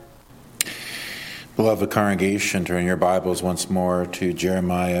Beloved congregation, turn your Bibles once more to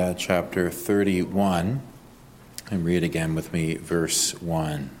Jeremiah chapter 31 and read again with me verse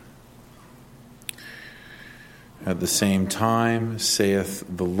 1. At the same time, saith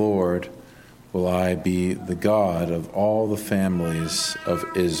the Lord, will I be the God of all the families of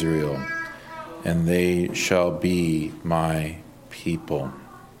Israel, and they shall be my people.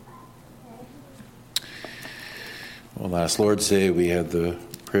 Well, last Lord's Day we had the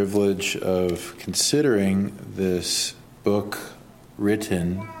privilege of considering this book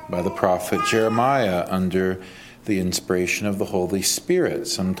written by the prophet Jeremiah under the inspiration of the Holy Spirit,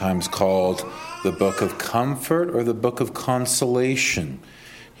 sometimes called the Book of Comfort or the Book of Consolation.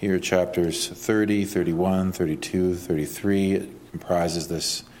 Here, chapters 30, 31, 32, 33, it comprises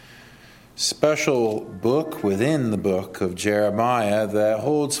this special book within the book of Jeremiah that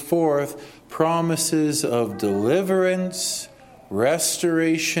holds forth promises of deliverance,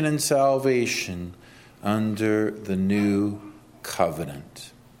 restoration, and salvation under the new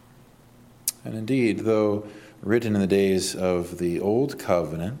covenant. And indeed, though written in the days of the old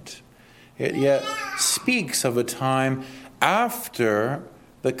covenant, it yet speaks of a time after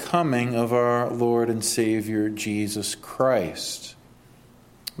the coming of our Lord and Savior Jesus Christ.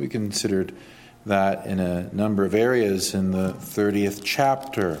 We considered that in a number of areas in the 30th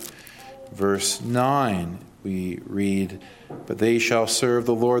chapter. Verse 9, we read, but they shall serve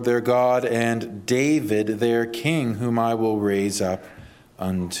the Lord their God and David their king, whom I will raise up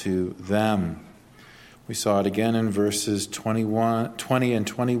unto them. We saw it again in verses 20 and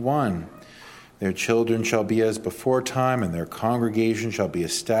 21. Their children shall be as before time, and their congregation shall be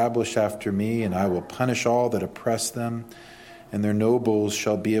established after me, and I will punish all that oppress them. And their nobles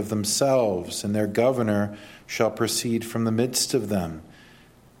shall be of themselves, and their governor shall proceed from the midst of them.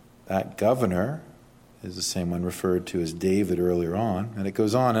 That governor is the same one referred to as David earlier on. And it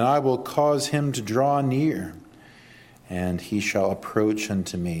goes on, and I will cause him to draw near, and he shall approach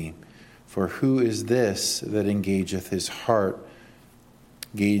unto me. For who is this that engaged his heart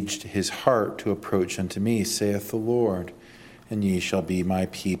to approach unto me, saith the Lord? And ye shall be my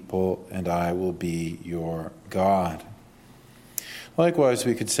people, and I will be your God. Likewise,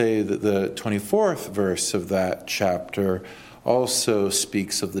 we could say that the 24th verse of that chapter also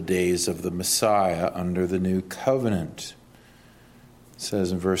speaks of the days of the Messiah under the new covenant. It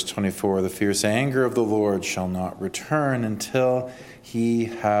says in verse 24, the fierce anger of the Lord shall not return until he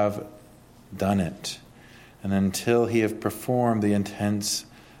have done it, and until he have performed the intents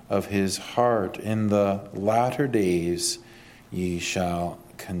of his heart. In the latter days ye shall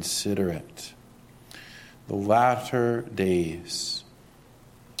consider it. The latter days.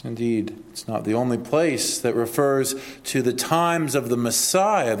 Indeed, it's not the only place that refers to the times of the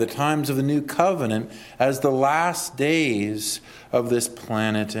Messiah, the times of the new covenant, as the last days of this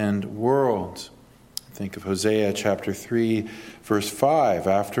planet and world. Think of Hosea chapter 3, verse 5.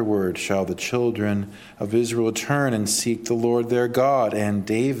 Afterward shall the children of Israel turn and seek the Lord their God and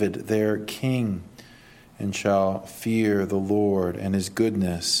David their king, and shall fear the Lord and his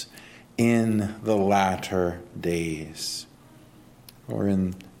goodness in the latter days. Or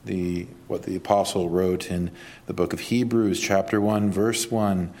in what the apostle wrote in the book of Hebrews, chapter 1, verse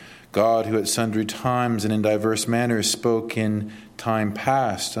 1, God, who at sundry times and in diverse manners spoke in time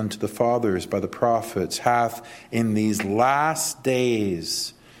past unto the fathers by the prophets, hath in these last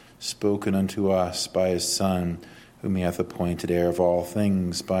days spoken unto us by his Son, whom he hath appointed heir of all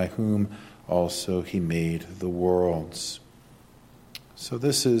things, by whom also he made the worlds. So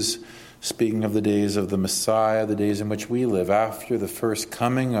this is speaking of the days of the Messiah, the days in which we live after the first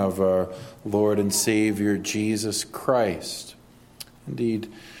coming of our Lord and Savior Jesus Christ.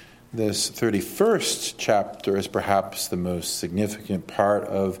 Indeed, this 31st chapter is perhaps the most significant part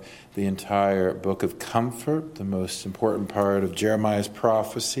of the entire book of comfort, the most important part of Jeremiah's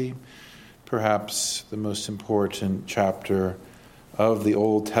prophecy, perhaps the most important chapter of the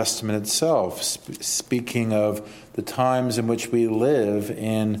Old Testament itself, speaking of the times in which we live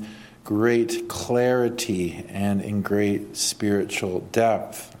in great clarity and in great spiritual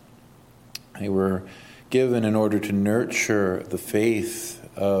depth. They were given in order to nurture the faith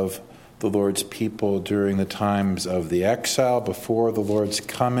of the Lord's people during the times of the exile, before the Lord's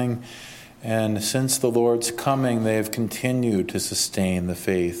coming. And since the Lord's coming, they have continued to sustain the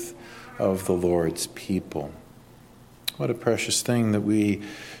faith of the Lord's people. What a precious thing that we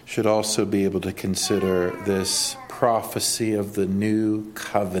should also be able to consider this prophecy of the new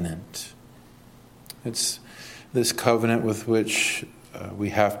covenant. It's this covenant with which we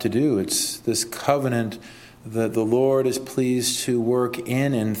have to do. It's this covenant that the Lord is pleased to work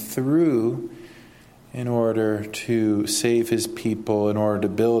in and through in order to save his people, in order to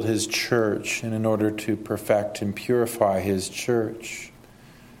build his church, and in order to perfect and purify his church.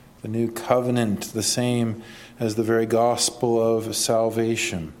 The new covenant, the same as the very gospel of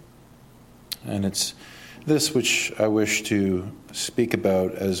salvation. And it's this which I wish to speak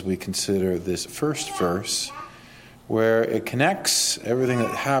about as we consider this first verse, where it connects everything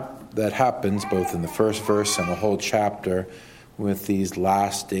that happens, both in the first verse and the whole chapter, with these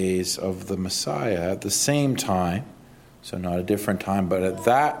last days of the Messiah. At the same time, so not a different time, but at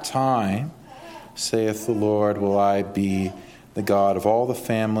that time, saith the Lord, will I be the God of all the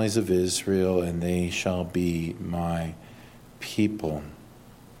families of Israel, and they shall be my people.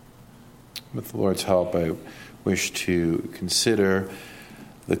 With the Lord's help, I wish to consider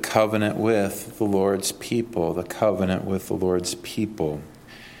the covenant with the Lord's people, the covenant with the Lord's people.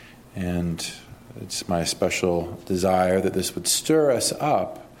 And it's my special desire that this would stir us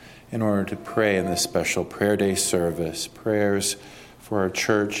up in order to pray in this special prayer day service, prayers for our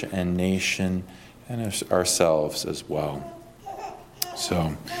church and nation and ourselves as well.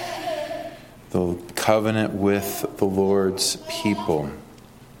 So, the covenant with the Lord's people.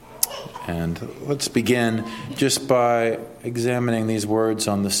 And let's begin just by examining these words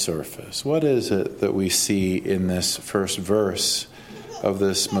on the surface. What is it that we see in this first verse of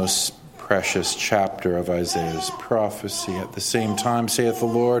this most precious chapter of Isaiah's prophecy? At the same time, saith the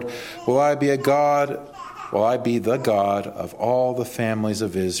Lord, will I be the God of all the families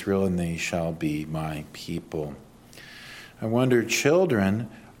of Israel, and they shall be my people. I wonder, children,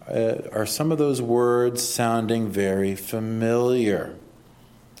 are some of those words sounding very familiar?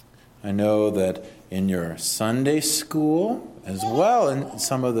 I know that in your Sunday school, as well in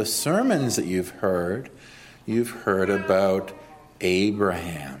some of the sermons that you've heard about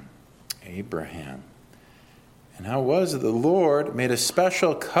Abraham. And how was it the Lord made a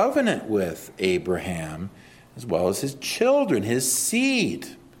special covenant with Abraham, as well as his children, his seed?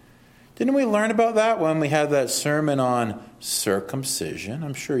 Didn't we learn about that when we had that sermon on circumcision?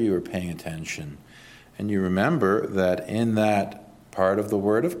 I'm sure you were paying attention. And you remember that in that part of the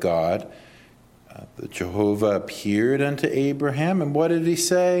Word of God, the Jehovah appeared unto Abraham, and what did he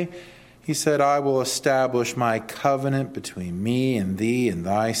say? He said, I will establish my covenant between me and thee and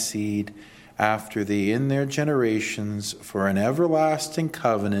thy seed after thee in their generations for an everlasting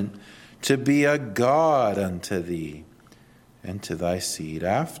covenant, to be a God unto thee and to thy seed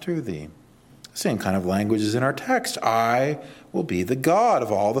after thee. Same kind of language as in our text. I will be the God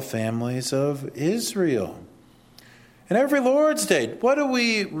of all the families of Israel. And every Lord's Day, what do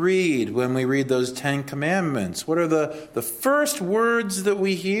we read when we read those 10 commandments? What are the first words that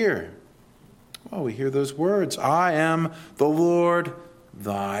we hear? Well, we hear those words. I am the Lord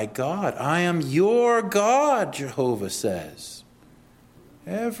thy God. I am your God, Jehovah says.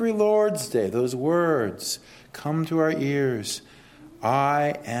 Every Lord's Day, those words come to our ears.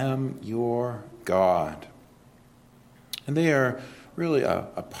 I am your God. And they are really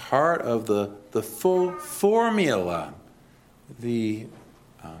a part of the full formula, the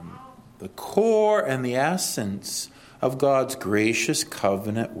core and the essence of God's gracious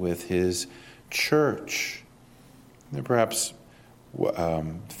covenant with his church. They're perhaps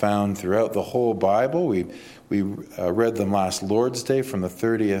found throughout the whole Bible. We read them last Lord's Day from the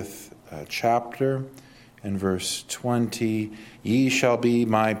 30th chapter. In verse 20, ye shall be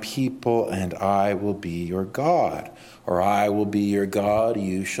my people, and I will be your God. Or I will be your God,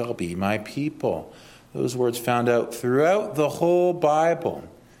 you shall be my people. Those words found out throughout the whole Bible.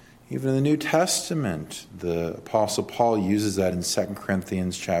 Even in the New Testament, the Apostle Paul uses that in 2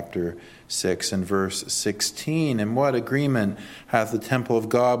 Corinthians chapter 6 and verse 16. And what agreement hath the temple of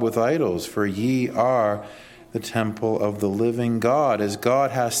God with idols? For ye are the temple of the living God. As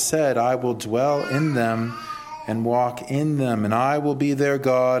God hath said, I will dwell in them and walk in them, and I will be their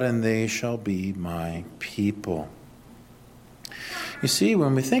God, and they shall be my people. You see,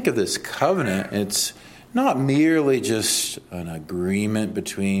 when we think of this covenant, it's not merely just an agreement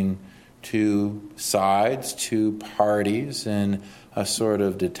between two sides, two parties, in a sort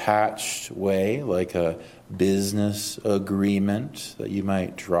of detached way, like a business agreement that you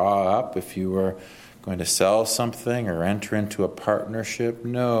might draw up if you were going to sell something or enter into a partnership.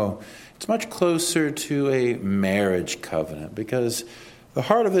 No, it's much closer to a marriage covenant, because the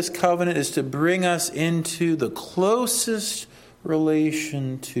heart of this covenant is to bring us into the closest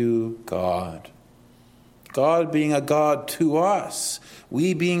relation to God. God being a God to us,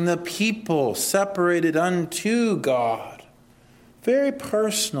 we being the people separated unto God. Very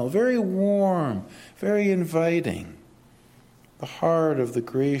personal, very warm, very inviting. The heart of the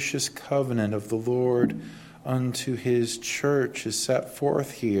gracious covenant of the Lord unto his church is set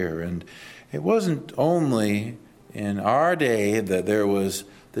forth here. And it wasn't only in our day that there was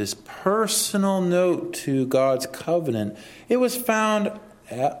this personal note to God's covenant. It was found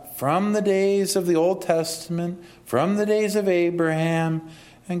from the days of the Old Testament, from the days of Abraham,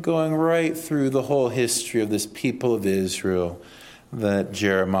 and going right through the whole history of this people of Israel that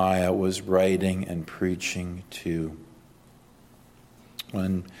Jeremiah was writing and preaching to.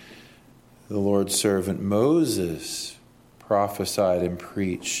 When the Lord's servant Moses prophesied and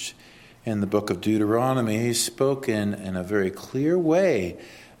preached in the book of Deuteronomy, he spoke in a very clear way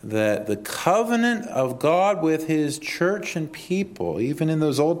that the covenant of God with his church and people, even in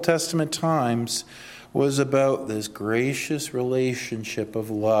those Old Testament times, was about this gracious relationship of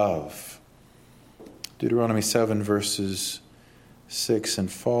love. Deuteronomy 7 verses 6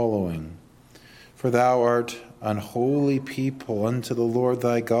 and following. For thou art an holy people unto the Lord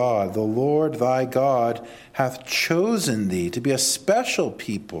thy God. The Lord thy God hath chosen thee to be a special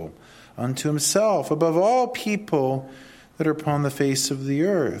people unto himself above all people that are upon the face of the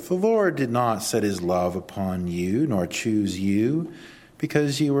earth. The Lord did not set his love upon you, nor choose you,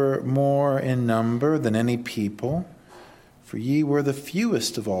 because ye were more in number than any people, for ye were the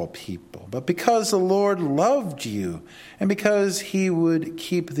fewest of all people. But because the Lord loved you, and because he would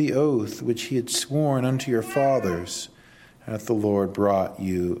keep the oath which he had sworn unto your fathers, hath the Lord brought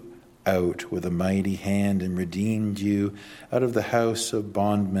you out with a mighty hand, and redeemed you out of the house of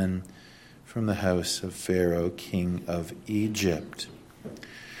bondmen, from the house of Pharaoh, king of Egypt.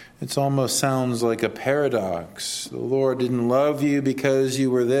 It almost sounds like a paradox. The Lord didn't love you because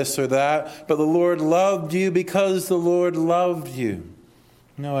you were this or that, but the Lord loved you because the Lord loved you.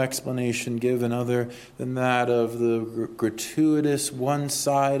 No explanation given other than that of the gratuitous,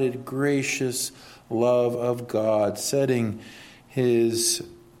 one-sided, gracious love of God, setting his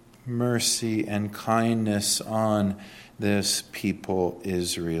mercy and kindness on this people,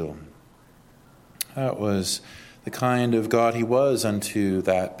 Israel. That was the kind of God he was unto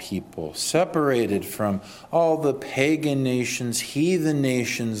that people, separated from all the pagan nations, heathen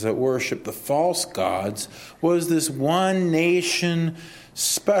nations that worship the false gods, was this one nation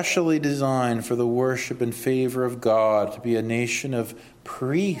specially designed for the worship and favor of God, to be a nation of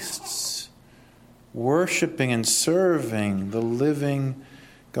priests, worshiping and serving the living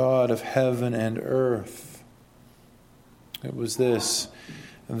God of heaven and earth. It was this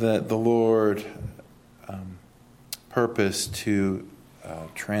that the Lord purposed to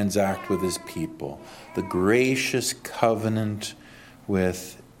transact with his people, the gracious covenant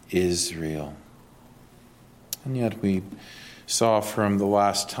with Israel. And yet we saw from the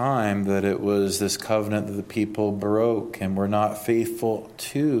last time that it was this covenant that the people broke and were not faithful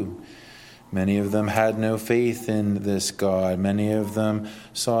to. Many of them had no faith in this God. Many of them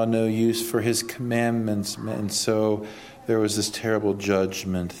saw no use for his commandments. And so there was this terrible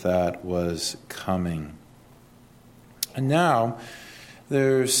judgment that was coming. And now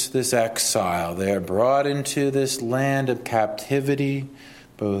there's this exile. They are brought into this land of captivity.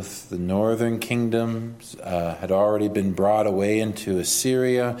 Both the northern kingdoms had already been brought away into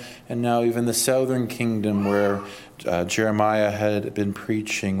Assyria, and now even the southern kingdom where Jeremiah had been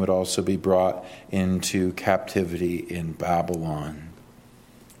preaching would also be brought into captivity in Babylon.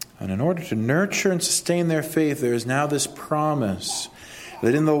 And in order to nurture and sustain their faith, there is now this promise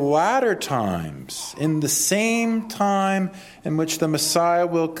that in the latter times, in the same time in which the Messiah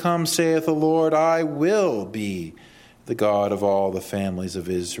will come, saith the Lord, I will be the God of all the families of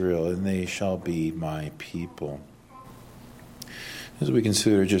Israel, and they shall be my people. As we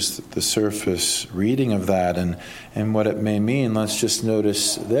consider just the surface reading of that and what it may mean, let's just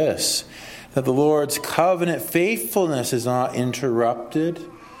notice this, that the Lord's covenant faithfulness is not interrupted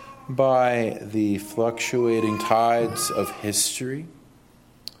by the fluctuating tides of history.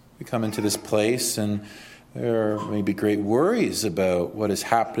 We come into this place and there may be great worries about what is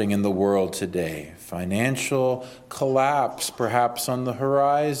happening in the world today. Financial collapse perhaps on the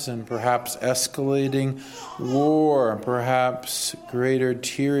horizon, perhaps escalating war, perhaps greater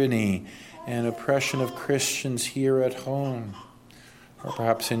tyranny and oppression of Christians here at home. Or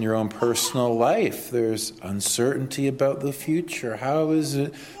perhaps in your own personal life, there's uncertainty about the future. How is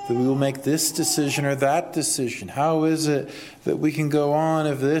it that we will make this decision or that decision? How is it that we can go on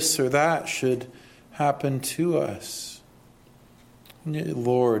if this or that should happen to us? And the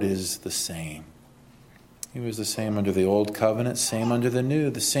Lord is the same. He was the same under the old covenant, same under the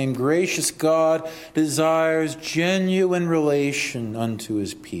new. The same gracious God desires genuine relation unto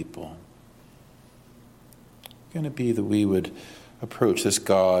his people. It's going to be that we would approach this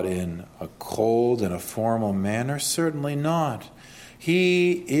God in a cold and a formal manner? Certainly not.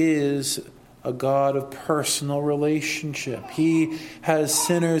 He is a God of personal relationship. He has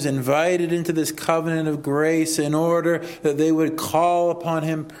sinners invited into this covenant of grace in order that they would call upon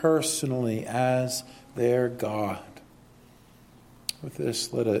him personally as their God. With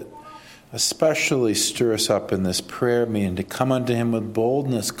this, let it especially stir us up in this prayer meeting to come unto him with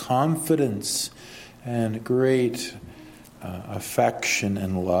boldness, confidence, and great affection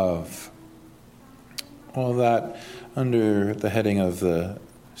and love. All that under the heading of the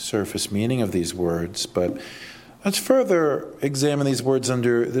surface meaning of these words, but let's further examine these words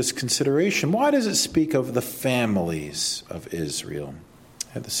under this consideration. Why does it speak of the families of Israel?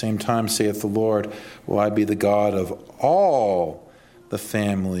 At the same time, saith the Lord, will I be the God of all the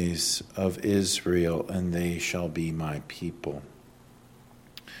families of Israel, and they shall be my people.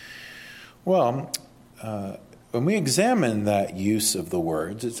 Well, when we examine that use of the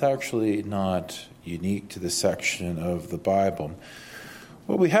words, it's actually not unique to this section of the Bible.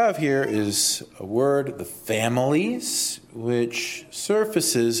 What we have here is a word, the families, which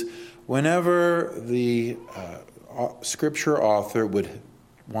surfaces whenever the scripture author would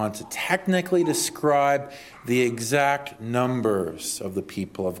want to technically describe the exact numbers of the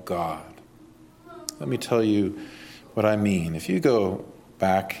people of God. Let me tell you what I mean. If you go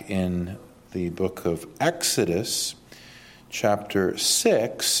back in the book of Exodus, chapter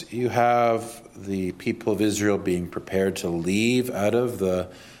 6, you have the people of Israel being prepared to leave out of the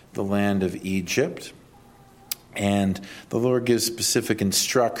land of Egypt. And the Lord gives specific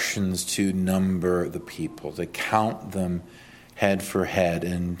instructions to number the people, to count them head for head,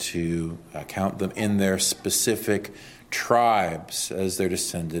 and to count them in their specific tribes as they're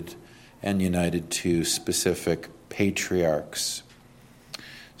descended and united to specific patriarchs.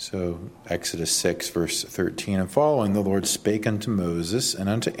 So Exodus 6, verse 13 and following, the Lord spake unto Moses and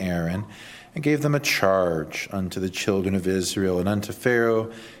unto Aaron, and gave them a charge unto the children of Israel and unto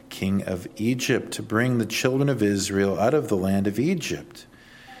Pharaoh, king of Egypt, to bring the children of Israel out of the land of Egypt.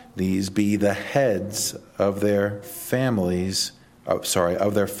 These be the heads of their families,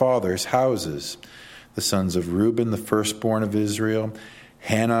 of their fathers' houses. The sons of Reuben, the firstborn of Israel,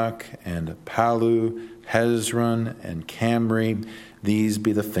 Hanok and Palu, Hezron and Camri. These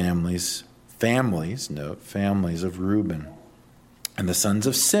be the families of Reuben. And the sons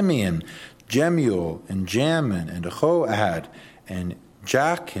of Simeon, Jemuel and Jamin and Ahoad and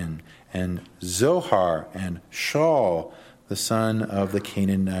Jachin and Zohar and Shaul, the son of the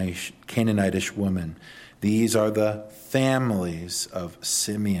Canaanitish woman. These are the families of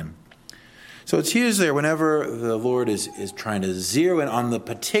Simeon. So it's used there whenever the Lord is trying to zero in on the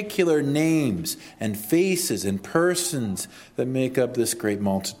particular names and faces and persons that make up this great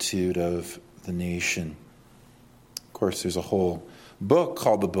multitude of the nation. Of course, there's a whole book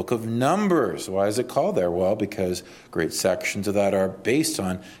called the Book of Numbers. Why is it called there? Well, because great sections of that are based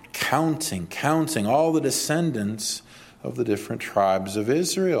on counting all the descendants of the different tribes of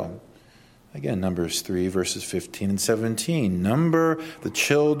Israel. Again, Numbers 3, verses 15 and 17. Number the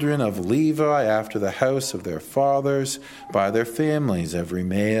children of Levi after the house of their fathers by their families. Every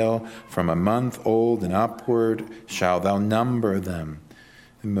male from a month old and upward shall thou number them.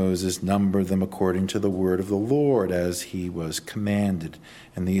 And Moses numbered them according to the word of the Lord as he was commanded.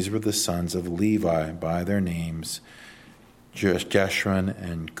 And these were the sons of Levi by their names, Jeshurun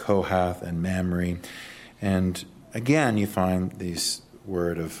and Kohath and Mamre. And again, you find these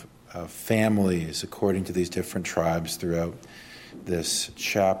word of families according to these different tribes throughout this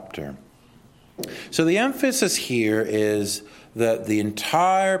chapter. So the emphasis here is that the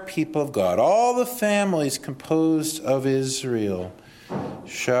entire people of God, all the families composed of Israel,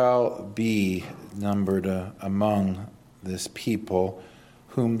 shall be numbered among this people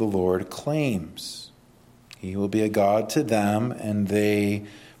whom the Lord claims. He will be a God to them, and they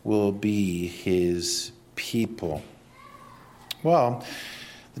will be his people. Well,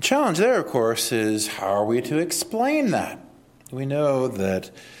 the challenge there, of course, is how are we to explain that? We know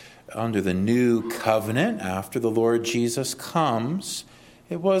that under the new covenant, after the Lord Jesus comes,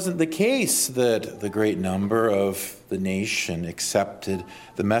 it wasn't the case that the great number of the nation accepted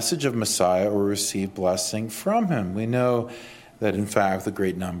the message of Messiah or received blessing from him. We know that, in fact, the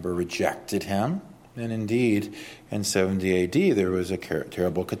great number rejected him. And indeed, in 70 AD, there was a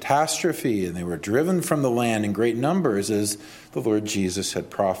terrible catastrophe, and they were driven from the land in great numbers, as the Lord Jesus had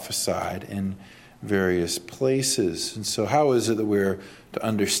prophesied in various places. And so how is it that we're to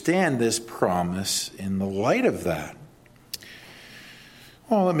understand this promise in the light of that?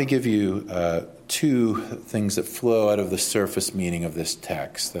 Well, let me give you two things that flow out of the surface meaning of this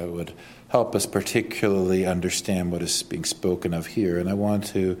text that would help us particularly understand what is being spoken of here. And I want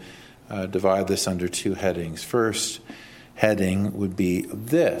to divide this under two headings. First heading would be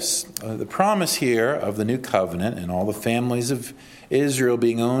this. The promise here of the new covenant and all the families of Israel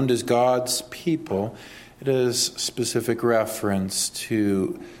being owned as God's people, it is specific reference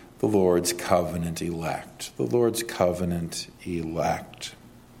to the Lord's covenant elect. The Lord's covenant elect.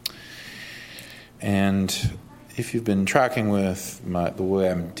 And if you've been tracking with the way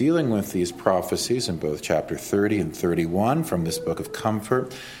I'm dealing with these prophecies in both chapter 30 and 31 from this book of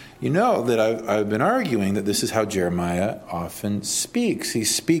comfort, you know that I've been arguing that this is how Jeremiah often speaks. He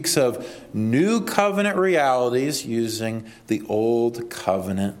speaks of new covenant realities using the old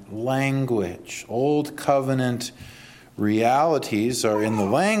covenant language. Old covenant realities are in the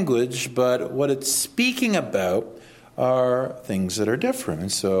language, but what it's speaking about are things that are different.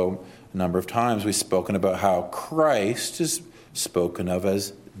 And so a number of times we've spoken about how Christ is spoken of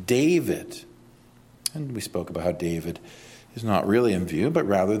as David. And we spoke about how David is not really in view, but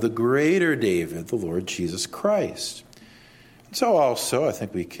rather the greater David, the Lord Jesus Christ. And so also, I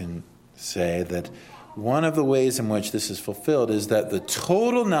think we can say that one of the ways in which this is fulfilled is that the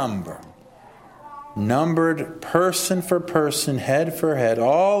total number, numbered person for person, head for head,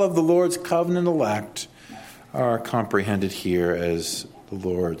 all of the Lord's covenant elect are comprehended here as the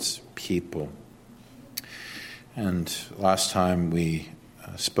Lord's people. And last time we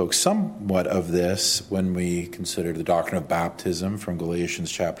spoke somewhat of this when we considered the doctrine of baptism from Galatians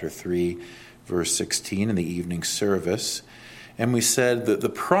chapter 3, verse 16 in the evening service. And we said that the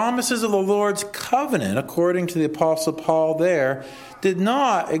promises of the Lord's covenant, according to the Apostle Paul there, did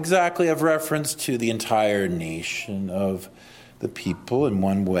not exactly have reference to the entire nation of the people in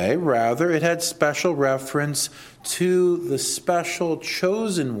one way. Rather, it had special reference to the special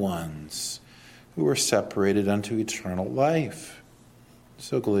chosen ones who were separated unto eternal life.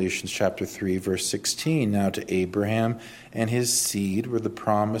 So Galatians chapter 3, verse 16, now to Abraham and his seed were the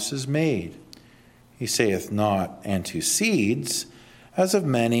promises made. He saith not, and to seeds, as of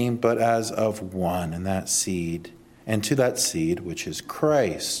many, but as of one, and that seed, and to that seed which is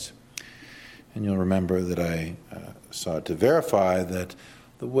Christ. And you'll remember that I sought to verify that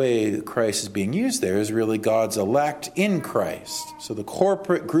the way Christ is being used there is really God's elect in Christ. So the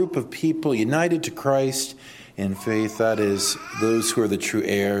corporate group of people united to Christ in faith, that is, those who are the true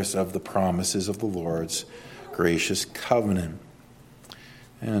heirs of the promises of the Lord's gracious covenant.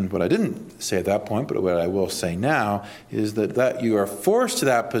 And what I didn't say at that point, but what I will say now, is that you are forced to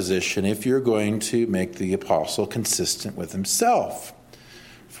that position if you're going to make the apostle consistent with himself.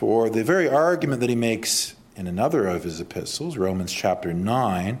 For the very argument that he makes in another of his epistles, Romans chapter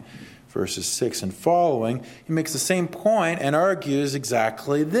 9, verses 6 and following, he makes the same point and argues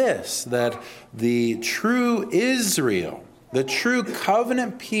exactly this, that the true Israel, the true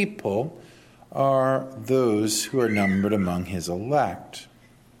covenant people, are those who are numbered among his elect.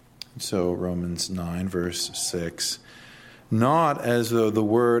 So Romans 9, verse 6, not as though the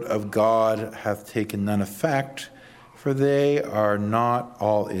word of God hath taken none effect, for they are not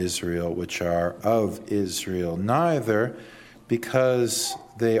all Israel which are of Israel, neither because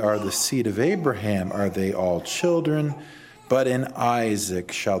they are the seed of Abraham are they all children, but in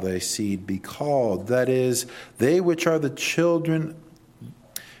Isaac shall thy seed be called. That is, they which are the children,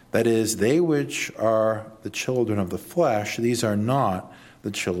 that is, they which are the children of the flesh, these are not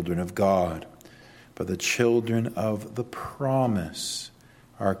the children of God, but the children of the promise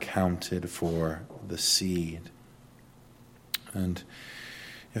are counted for the seed. And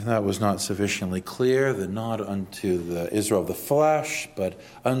if that was not sufficiently clear, that not unto the Israel of the flesh, but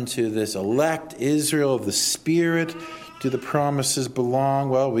unto this elect Israel of the Spirit do the promises belong,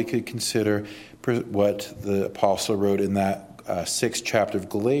 well, we could consider what the apostle wrote in that 6th chapter of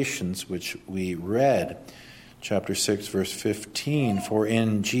Galatians, which we read. Chapter 6, verse 15, for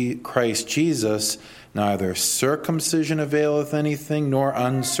in Christ Jesus neither circumcision availeth anything, nor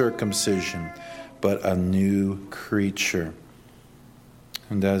uncircumcision, but a new creature.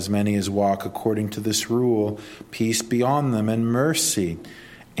 And as many as walk according to this rule, peace be on them and mercy,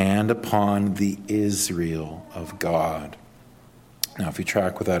 and upon the Israel of God. Now, if you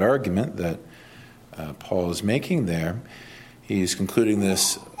track with that argument that Paul is making there, he's concluding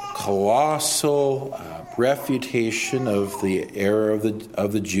this colossal refutation of the error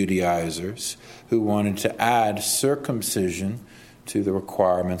of the Judaizers who wanted to add circumcision to the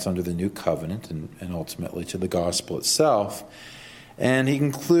requirements under the new covenant and ultimately to the gospel itself. And he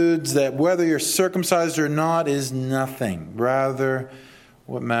concludes that whether you're circumcised or not is nothing. Rather,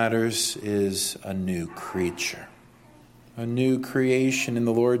 what matters is a new creature. a new creation in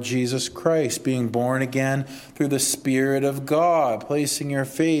the Lord Jesus Christ, being born again through the Spirit of God, placing your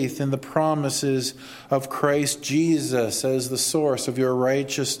faith in the promises of Christ Jesus as the source of your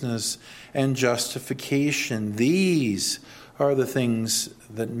righteousness and justification. These are the things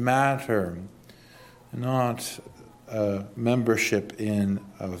that matter, not membership in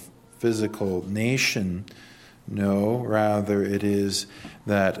a physical nation. No, rather it is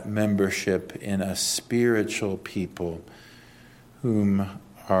that membership in a spiritual people, whom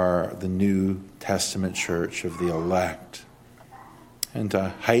are the New Testament church of the elect. And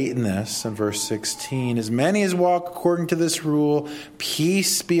to heighten this, in verse 16, as many as walk according to this rule,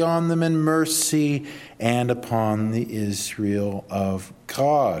 peace be on them and mercy, and upon the Israel of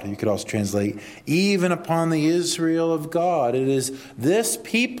God. You could also translate, even upon the Israel of God. It is this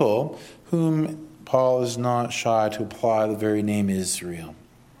people whom Paul is not shy to apply the very name Israel.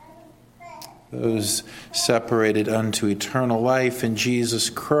 Those separated unto eternal life in Jesus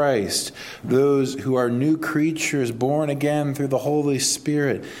Christ. Those who are new creatures born again through the Holy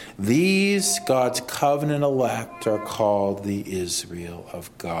Spirit. These, God's covenant elect, are called the Israel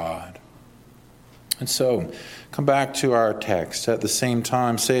of God. And so, come back to our text. At the same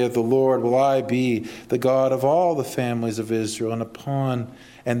time, saith the Lord, will I be the God of all the families of Israel,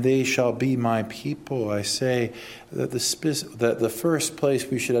 and they shall be my people. I say that the first place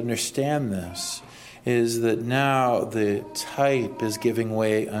we should understand this is that now the type is giving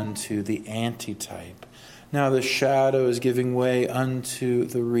way unto the antitype. Now the shadow is giving way unto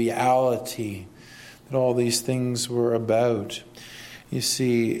the reality that all these things were about. You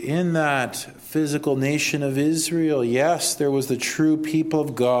see, in that physical nation of Israel, yes, there was the true people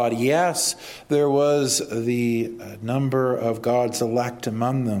of God. Yes, there was the number of God's elect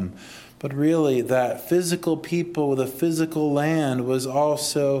among them. But really, that physical people with a physical land was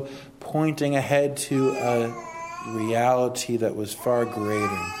also pointing ahead to a reality that was far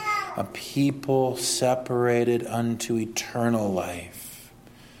greater. A people separated unto eternal life.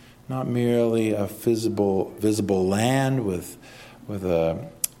 Not merely a visible land with the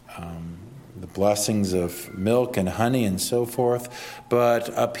blessings of milk and honey and so forth, but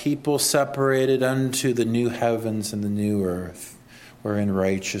a people separated unto the new heavens and the new earth, wherein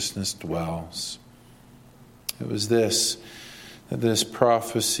righteousness dwells. It was this that this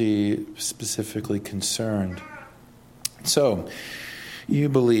prophecy specifically concerned. So, you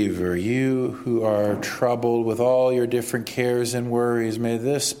believer, you who are troubled with all your different cares and worries, may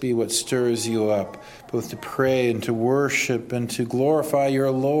this be what stirs you up, both to pray and to worship and to glorify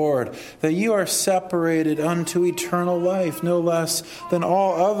your Lord, that you are separated unto eternal life, no less than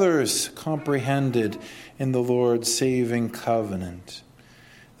all others comprehended in the Lord's saving covenant.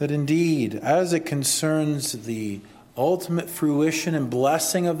 That indeed, as it concerns the ultimate fruition and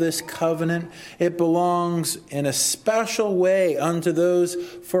blessing of this covenant, it belongs in a special way unto those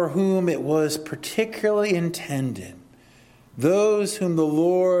for whom it was particularly intended, those whom the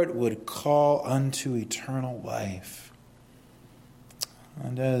Lord would call unto eternal life.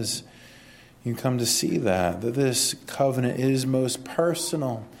 And as you come to see that this covenant is most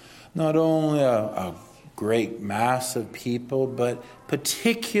personal, not only a great mass of people, but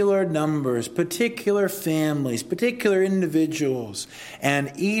particular numbers, particular families, particular individuals,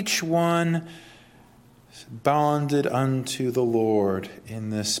 and each one bonded unto the Lord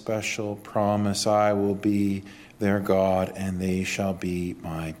in this special promise, I will be their God, and they shall be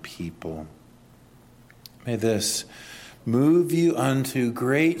my people. May this move you unto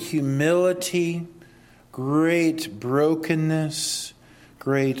great humility, great brokenness,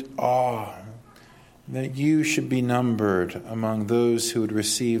 great awe, that you should be numbered among those who would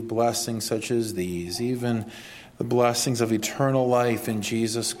receive blessings such as these, even the blessings of eternal life in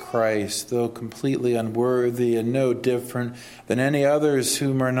Jesus Christ, though completely unworthy and no different than any others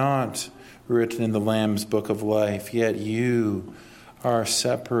whom are not written in the Lamb's book of life. Yet you are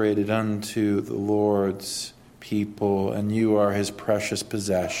separated unto the Lord's people, and you are his precious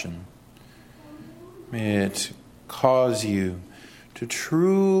possession. May it cause you to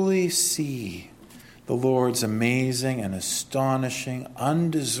truly see the Lord's amazing and astonishing,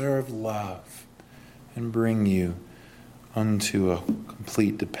 undeserved love, and bring you unto a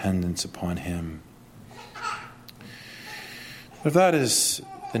complete dependence upon him. If that is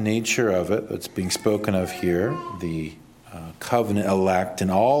the nature of it that's being spoken of here, the covenant elect,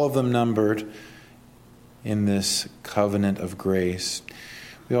 and all of them numbered in this covenant of grace,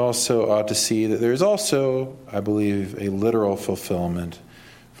 we also ought to see that there is also, I believe, a literal fulfillment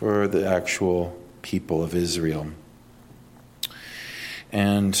for the actual people of Israel.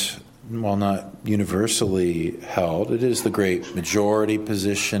 And while not universally held, it is the great majority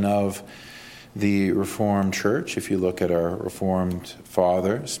position of the Reformed Church, if you look at our Reformed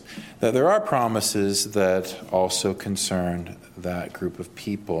fathers, that there are promises that also concern that group of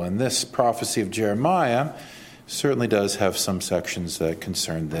people. And this prophecy of Jeremiah certainly does have some sections that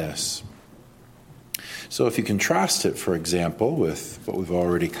concern this. So if you contrast it, for example, with what we've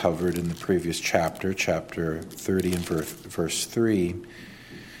already covered in the previous chapter, chapter 30 and verse 3,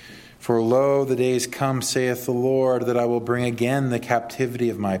 "For lo, the days come, saith the Lord, that I will bring again the captivity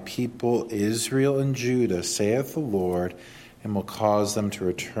of my people, Israel and Judah, saith the Lord, and will cause them to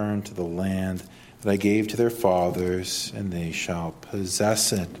return to the land that I gave to their fathers, and they shall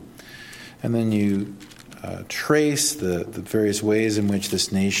possess it." And then you trace the various ways in which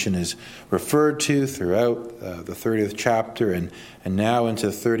this nation is referred to throughout the 30th chapter and now into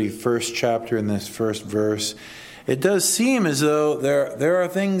the 31st chapter in this first verse. It does seem as though there are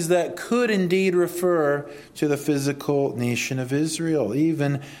things that could indeed refer to the physical nation of Israel,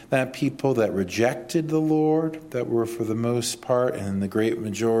 even that people that rejected the Lord, that were for the most part and the great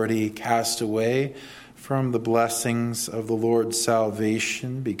majority cast away from the blessings of the Lord's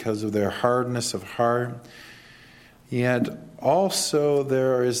salvation because of their hardness of heart. Yet also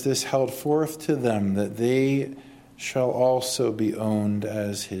there is this held forth to them, that they shall also be owned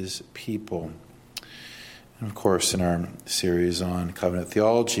as his people. And of course, in our series on covenant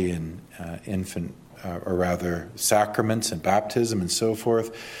theology and sacraments and baptism and so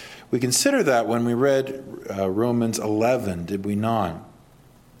forth, we consider that when we read Romans 11, did we not?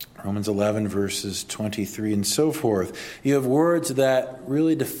 Romans 11, verses 23 and so forth. You have words that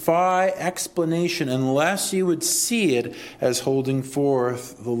really defy explanation unless you would see it as holding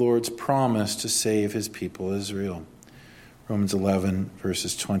forth the Lord's promise to save his people Israel. Romans 11,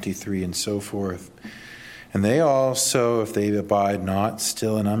 verses 23 and so forth. "And they also, if they abide not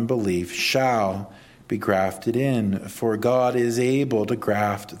still in unbelief, shall be grafted in, for God is able to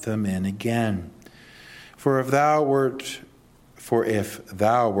graft them in again. For if thou wert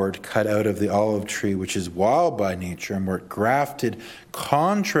cut out of the olive tree, which is wild by nature, and wert grafted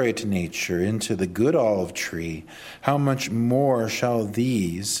contrary to nature into the good olive tree, how much more shall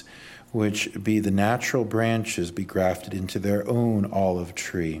these, which be the natural branches, be grafted into their own olive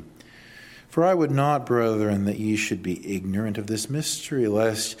tree? For I would not, brethren, that ye should be ignorant of this mystery,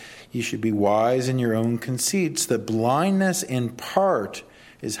 lest ye should be wise in your own conceits, that blindness in part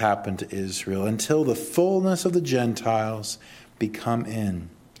is happened to Israel, until the fullness of the Gentiles be come in.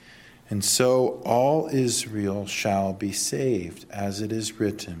 And so all Israel shall be saved, as it is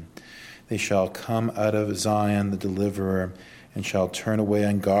written, they shall come out of Zion the deliverer, and shall turn away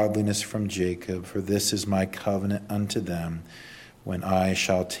ungodliness from Jacob, for this is my covenant unto them, when I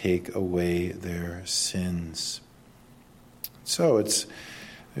shall take away their sins." So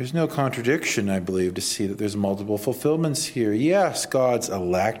there's no contradiction, I believe, to see that there's multiple fulfillments here. Yes, God's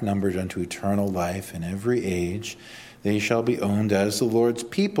elect, numbered unto eternal life in every age, they shall be owned as the Lord's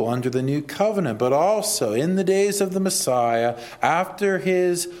people under the new covenant. But also, in the days of the Messiah, after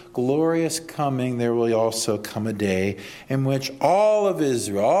his glorious coming, there will also come a day in which all of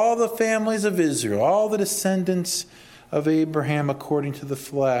Israel, all the families of Israel, all the descendants of Abraham according to the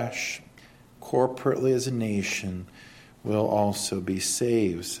flesh, corporately as a nation, will also be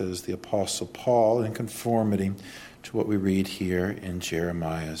saved, says the Apostle Paul, in conformity to what we read here in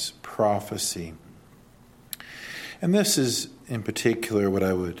Jeremiah's prophecy. And this is in particular what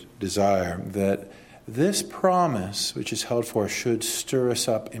I would desire, that this promise, which is held for, should stir us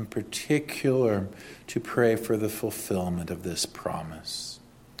up in particular to pray for the fulfillment of this promise.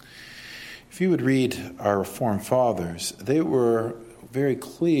 If you would read our Reformed fathers, they were very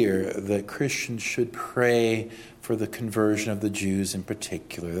clear that Christians should pray for the conversion of the Jews in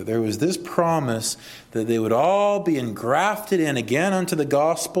particular, that there was this promise that they would all be engrafted in again unto the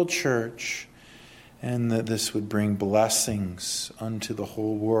gospel church, and that this would bring blessings unto the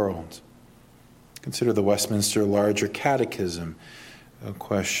whole world. Consider the Westminster Larger Catechism,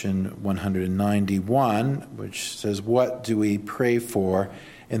 question 191, which says, "What do we pray for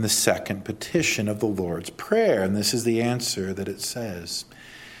in the second petition of the Lord's Prayer?" And this is the answer that it says.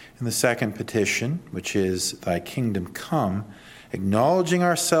 In the second petition, which is, "Thy kingdom come, acknowledging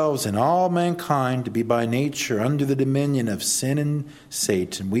ourselves and all mankind to be by nature under the dominion of sin and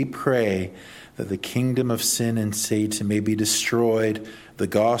Satan, we pray that the kingdom of sin and Satan may be destroyed, the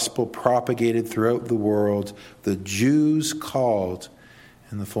gospel propagated throughout the world, the Jews called,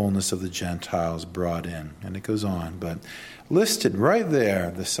 and the fullness of the Gentiles brought in." And it goes on, but listed right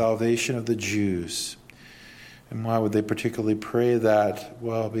there, the salvation of the Jews. And why would they particularly pray that?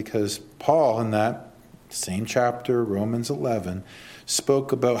 Well, because Paul, in that same chapter, Romans 11,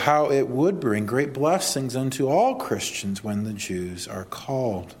 spoke about how it would bring great blessings unto all Christians when the Jews are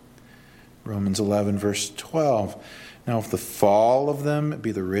called. Romans 11, verse 12. Now if the fall of them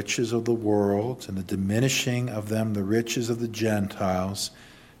be the riches of the world, and the diminishing of them the riches of the Gentiles,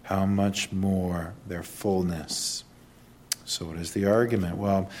 how much more their fullness? So what is the argument?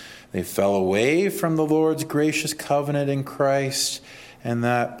 Well, they fell away from the Lord's gracious covenant in Christ, and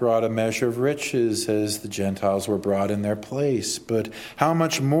that brought a measure of riches as the Gentiles were brought in their place. But how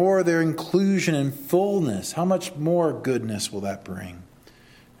much more their inclusion and fullness, how much more goodness will that bring?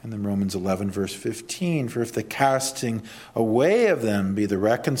 And then Romans 11, verse 15, for if the casting away of them be the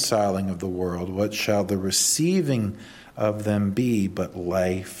reconciling of the world, what shall the receiving of them be but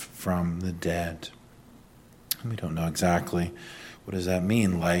life from the dead? And we don't know exactly what does that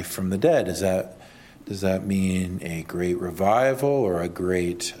mean, life from the dead. Does that mean a great revival or a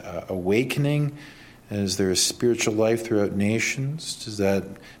great awakening? Is there a spiritual life throughout nations? Does that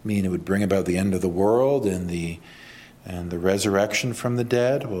mean it would bring about the end of the world and the resurrection from the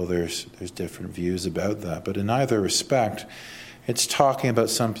dead? Well, there's different views about that. But in either respect, it's talking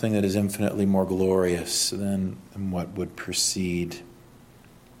about something that is infinitely more glorious than what would precede.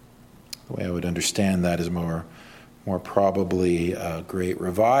 The way I would understand that is more probably a great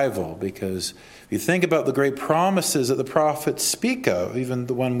revival, because if you think about the great promises that the prophets speak of, even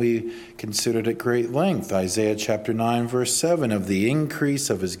the one we considered at great length, Isaiah chapter 9, verse 7, of the increase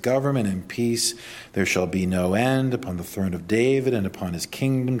of his government and peace, there shall be no end upon the throne of David and upon his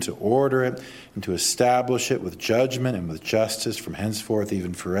kingdom, to order it and to establish it with judgment and with justice from henceforth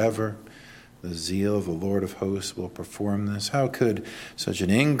even forever. The zeal of the Lord of hosts will perform this. How could such an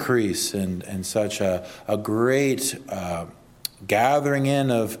increase and such a great gathering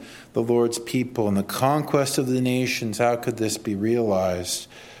in of the Lord's people and the conquest of the nations, how could this be realized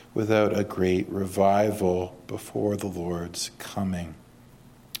without a great revival before the Lord's coming?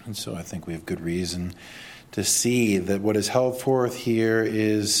 And so I think we have good reason to see that what is held forth here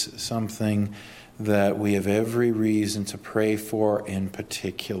is something that we have every reason to pray for in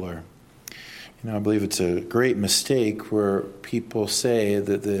particular. I believe it's a great mistake where people say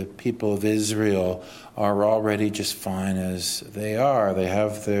that the people of Israel are already just fine as they are. They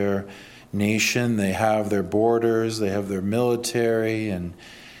have their nation, they have their borders, they have their military and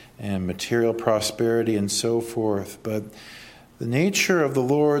material prosperity and so forth. But the nature of the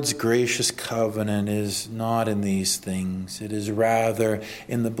Lord's gracious covenant is not in these things. It is rather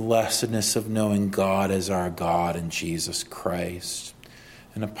in the blessedness of knowing God as our God in Jesus Christ.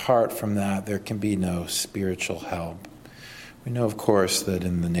 And apart from that, there can be no spiritual help. We know, of course, that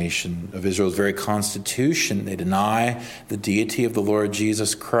in the nation of Israel's very constitution, they deny the deity of the Lord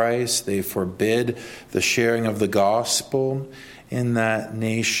Jesus Christ. They forbid the sharing of the gospel in that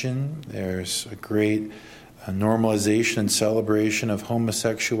nation. There's a great normalization and celebration of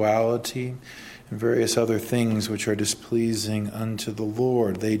homosexuality and various other things which are displeasing unto the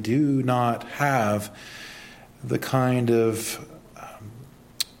Lord. They do not have the kind of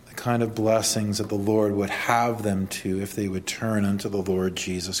blessings that the Lord would have them to if they would turn unto the Lord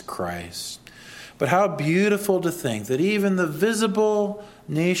Jesus Christ. But how beautiful to think that even the visible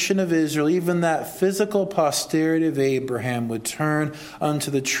nation of Israel, even that physical posterity of Abraham, would turn unto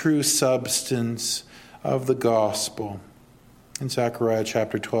the true substance of the gospel. In Zechariah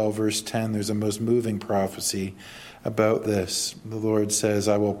chapter 12, verse 10, there's a most moving prophecy about this. The Lord says,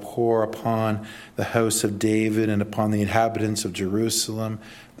 I will pour upon the house of David and upon the inhabitants of Jerusalem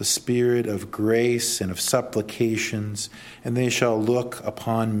the spirit of grace and of supplications, and they shall look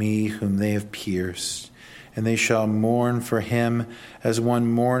upon me whom they have pierced, and they shall mourn for him as one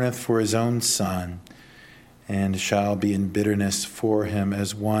mourneth for his own son, and shall be in bitterness for him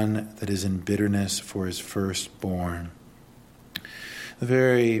as one that is in bitterness for his firstborn. The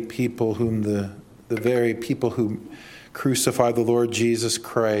very people who crucified the Lord Jesus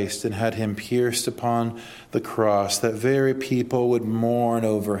Christ and had him pierced upon the cross, that very people would mourn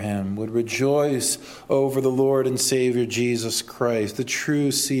over him, would rejoice over the Lord and Savior Jesus Christ, the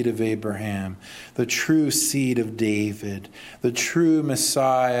true seed of Abraham, the true seed of David, the true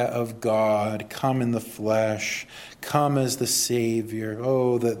Messiah of God, come in the flesh, come as the Savior.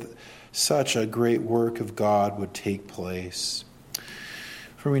 Oh, that such a great work of God would take place.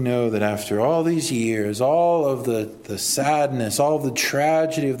 For we know that after all these years, all of the sadness, all the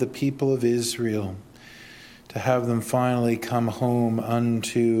tragedy of the people of Israel, to have them finally come home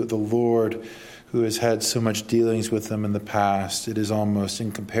unto the Lord who has had so much dealings with them in the past, it is almost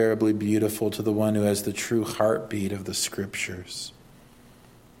incomparably beautiful to the one who has the true heartbeat of the Scriptures.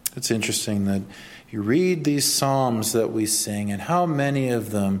 It's interesting that you read these psalms that we sing, and how many of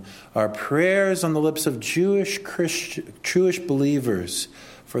them are prayers on the lips of Jewish believers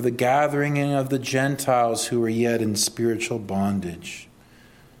for the gathering in of the Gentiles who are yet in spiritual bondage.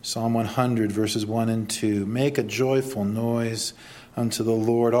 Psalm 100, verses 1 and 2. Make a joyful noise unto the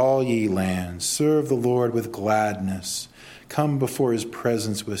Lord, all ye lands. Serve the Lord with gladness. Come before his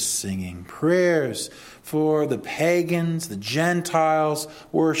presence with singing. Prayers for the pagans, the Gentiles,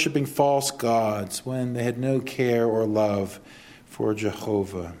 worshiping false gods when they had no care or love for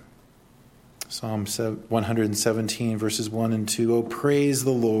Jehovah. Psalm 117, verses 1 and 2. Oh, praise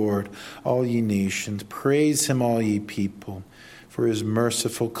the Lord, all ye nations. Praise him, all ye people. For his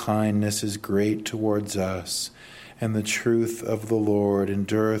merciful kindness is great towards us, and the truth of the Lord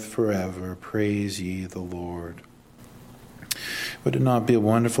endureth forever. Praise ye the Lord. Would it not be a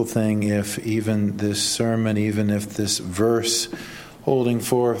wonderful thing if even this sermon, even if this verse holding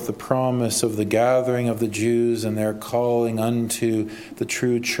forth the promise of the gathering of the Jews and their calling unto the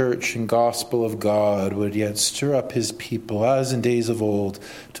true church and gospel of God would yet stir up his people, as in days of old,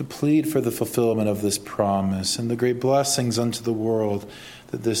 to plead for the fulfillment of this promise and the great blessings unto the world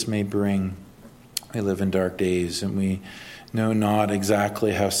that this may bring. We live in dark days, and we know not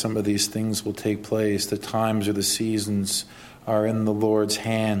exactly how some of these things will take place. The times or the seasons are in the Lord's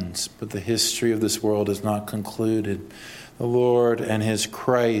hands, but the history of this world is not concluded. The Lord and his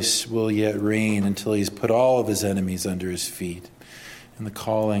Christ will yet reign until he's put all of his enemies under his feet. And the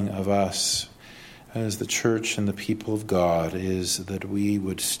calling of us as the church and the people of God is that we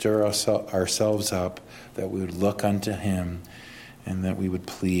would stir ourselves up, that we would look unto him, and that we would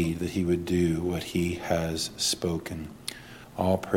plead that he would do what he has spoken. All praise